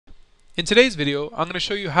In today's video, I'm going to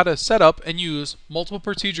show you how to set up and use multiple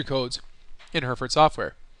procedure codes in Herfert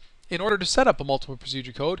Software. In order to set up a multiple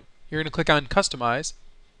procedure code, you're going to click on Customize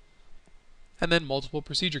and then Multiple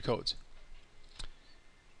Procedure Codes.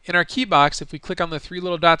 In our key box, if we click on the three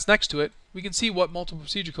little dots next to it, we can see what multiple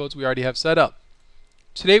procedure codes we already have set up.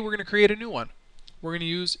 Today we're going to create a new one. We're going to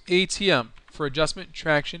use ATM for adjustment,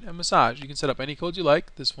 traction, and massage. You can set up any codes you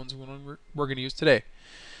like. This one's the one we're going to use today.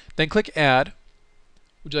 Then click Add.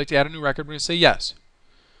 Would you like to add a new record? We're going to say yes.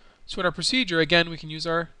 So in our procedure, again, we can use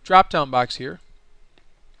our drop-down box here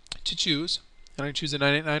to choose. And I'm going to choose the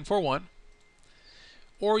 98941.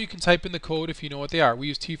 Or you can type in the code if you know what they are. We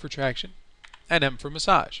use T for traction and M for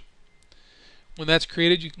massage. When that's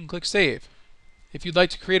created, you can click Save. If you'd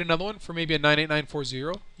like to create another one for maybe a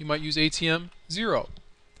 98940, you might use ATM 0.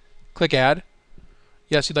 Click Add.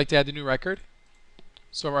 Yes, you'd like to add the new record.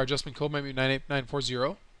 So our adjustment code might be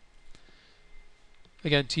 98940.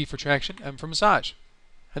 Again, T for traction, M for massage.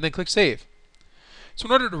 And then click Save. So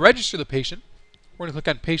in order to register the patient, we're going to click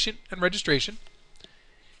on Patient and Registration.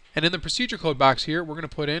 And in the procedure code box here, we're going to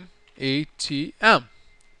put in ATM.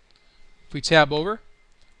 If we tab over,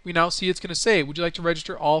 we now see it's going to say, would you like to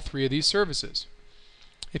register all three of these services?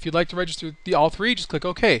 If you'd like to register all three, just click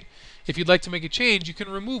OK. If you'd like to make a change, you can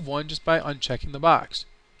remove one just by unchecking the box.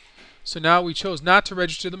 So now we chose not to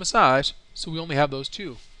register the massage, so we only have those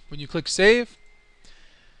two. When you click Save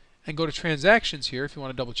and go to Transactions here, if you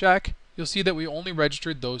want to double check, you'll see that we only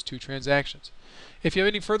registered those two transactions. If you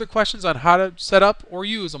have any further questions on how to set up or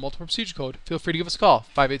use a multiple procedure code, feel free to give us a call,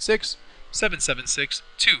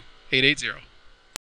 586-776-2880.